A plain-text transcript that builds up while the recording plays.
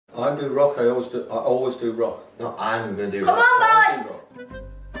I do rock. I always do rock. No, I'm gonna do Come rock. on, boys!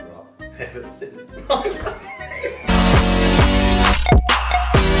 Rock. Paper, scissors.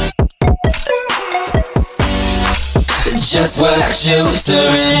 Just work, shoots are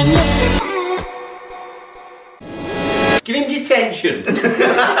in. Give him detention.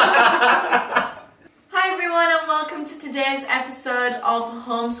 Hi everyone and welcome to today's episode of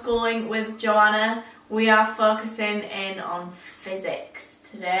Homeschooling with Joanna. We are focusing in on physics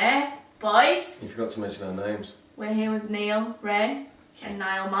today. Boys, You forgot to mention our names. we're here with Neil, Ray and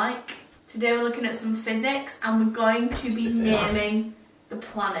Nile, Mike. Today we're looking at some physics and we're going to be naming the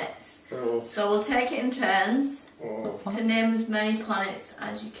planets. Oh. So we'll take it in turns Oh. to name as many planets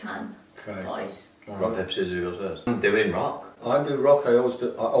as you can, Okay. boys. Rock, paper, scissors, who goes first? I'm doing rock. I do rock. I always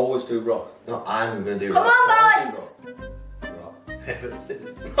do rock. No, I'm gonna do Come rock. on, I boys! do Rock, paper,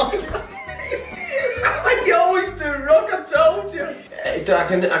 scissors. You always do rock. I told you.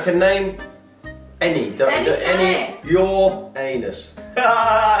 I can name any. Any. Your anus.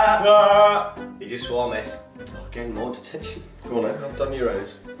 You just swore, miss. Oh, again, more detention. Go on then. I've done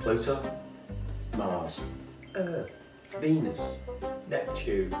Uranus. Pluto, Mars. Earth, Venus.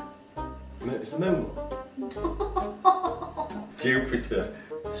 Neptune, It's the moon one. Jupiter.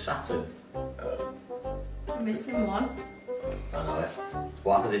 Saturn. Missing one. I know it. So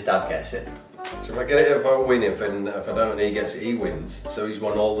what happens if Dad gets it? So if I get it, if I win, if I don't, and he gets it, he wins. So he's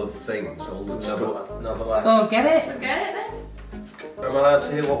won all the things, all the stuff. No, but like. So get it. So get it then. Am I allowed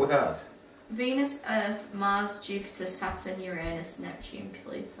to hear what we've had? Venus, Earth, Mars, Jupiter, Saturn, Uranus, Neptune,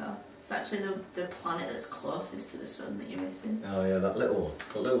 Pluto. It's actually the planet that's closest to the sun that you're missing. Oh yeah, that little one,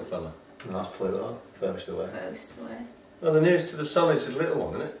 the little fella. No, that's Pluto, furthest away. First away. No, the nearest to the sun is the little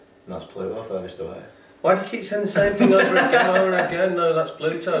one, isn't it? No, that's Pluto, furthest away. Why do you keep saying the same thing over again and over again? No, that's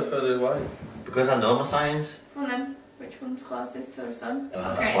Pluto further away. Because I know my science. Come on then. Which one's closest to the sun?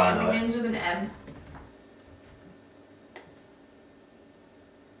 That's why I know it it. begins with an M.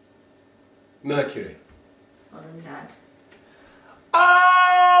 Mercury. Well done, Dad.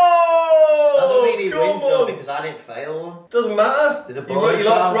 Oh! That doesn't mean he come wins though, on. because I didn't fail one. Doesn't matter. There's a You bonus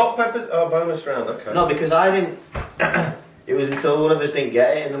lost round. rock, paper. Oh, bonus round. Okay. No, because I didn't. It was until one of us didn't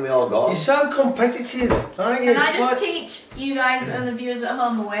get it and then we all got You're it. so competitive, aren't you? Can I It's just like- teach you guys and the viewers at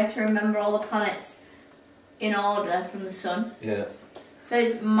home a way to remember all the planets in order from the sun? Yeah. So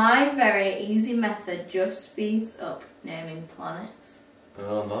it's my very easy method just speeds up naming planets.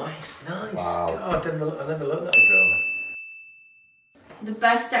 Oh, nice, nice. Wow. Oh, I never learned that in drama. The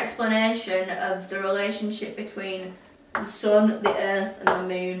best explanation of the relationship between the sun, the earth and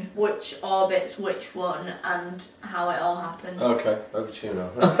the moon, which orbits which one and how it all happens. Okay, over to you now.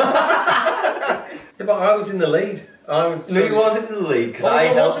 Yeah, but I was in the lead. No, he wasn't in the lead because Well, I I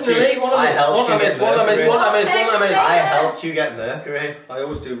helped wasn't you. in the league, one I missed, helped one you I get missed, one I missed, Mercury. one I missed, one I missed. I helped you get Mercury. I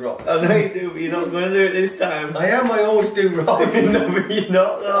always do rock. I know you do, but you're not going to do it this time. I am, I always do rock. No, but you're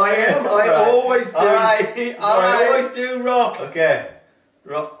not. Though. I am, I always do. Alright, I alright. always do rock. Okay.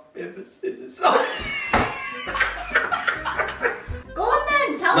 Rock, paper, scissors. Go on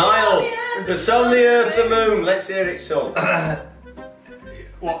then, tell me Nile, about the earth. the sun, the earth, the moon. Let's hear it, son.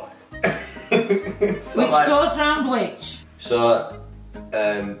 What? Which goes round which? So,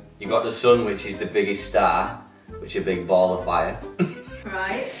 you got the sun, which is the biggest star, which is a big ball of fire,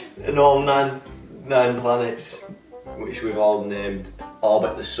 Right. and all nine planets, which we've all named,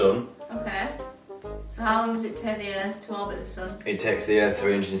 orbit the sun. Okay. So how long does it take the earth to orbit the sun? It takes the Earth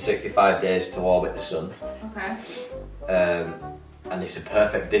 365 days to orbit the sun, Okay. and it's a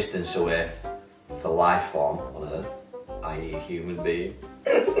perfect distance away for life form on Earth, i.e. a human being,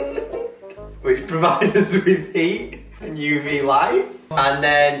 which provides us with heat and UV light. And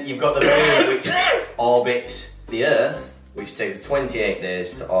then you've got the moon, which orbits the Earth, which takes 28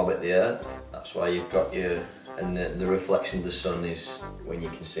 days to orbit the Earth. That's why you've got your... And the reflection of the sun is when you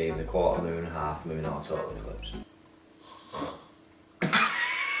can see the quarter moon, half moon or total eclipse.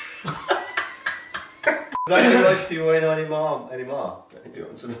 Do you want to know any more? Do you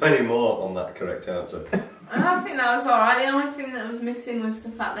want to know any more on that correct answer? I think that was alright. The only thing that was missing was the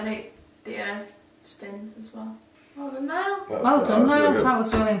fact that the earth spins as well. Well done now. Well done, really though. good. That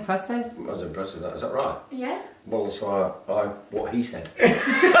was really impressive. That was impressive, that. Is that right? Yeah. Well, so I what he said.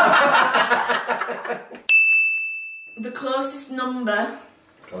 The closest number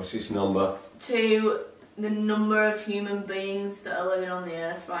Closest number. to the number of human beings that are living on the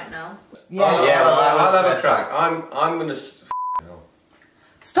earth right now. Yeah. I'll have a crack. I'm gonna.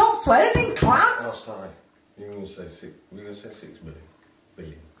 Stop swearing in Oh, class. sorry. You're gonna say 6. We're gonna say 6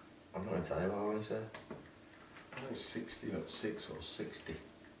 billion. I'm not going to tell you what I want to say. I think it's 60 or 6 or 60.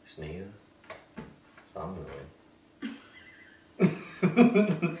 It's neither. So I'm going to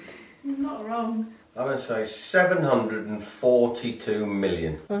win. He's not wrong. I'm going to say 742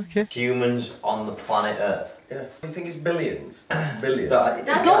 million. Okay. Humans on the planet Earth. Yeah. What do you think it's billions? Billion. Go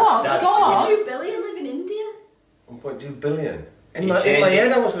on. 2 billion live in India. 1.2 billion. In You my change it.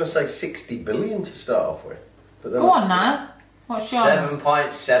 head I was going to say 60 billion to start off with. But then Go on now. What's your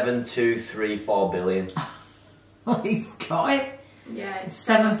 7.7234 billion. Oh, he's got it. Yeah, it's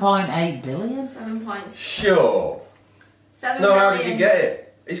 7.8 billion. 7 points. Sure. 7 No, billion. how did you get it?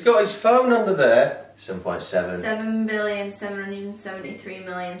 He's got his phone under there. 7.7.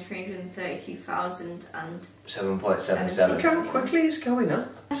 7,733,332,000 and 7.77. Look how quickly it's going up.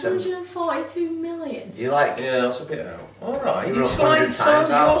 742 million. Do you like? Yeah, that's a bit out. Alright. You were It's 100 like, times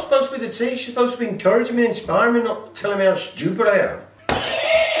you're out. supposed to be the teacher. You're supposed to be encouraging me, inspiring me, not telling me how stupid I am.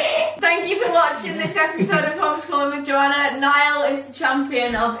 Thank you for watching this episode of Homeschooling with Joanna. Nile is the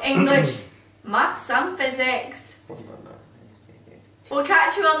champion of English, Maths and Physics. We'll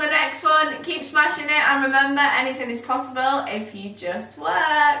catch you on the next one. Keep smashing it and remember, anything is possible if you just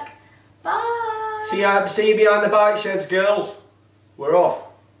work. Bye. See you behind the bike sheds, girls. We're off.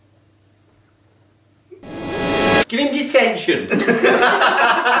 Give him detention.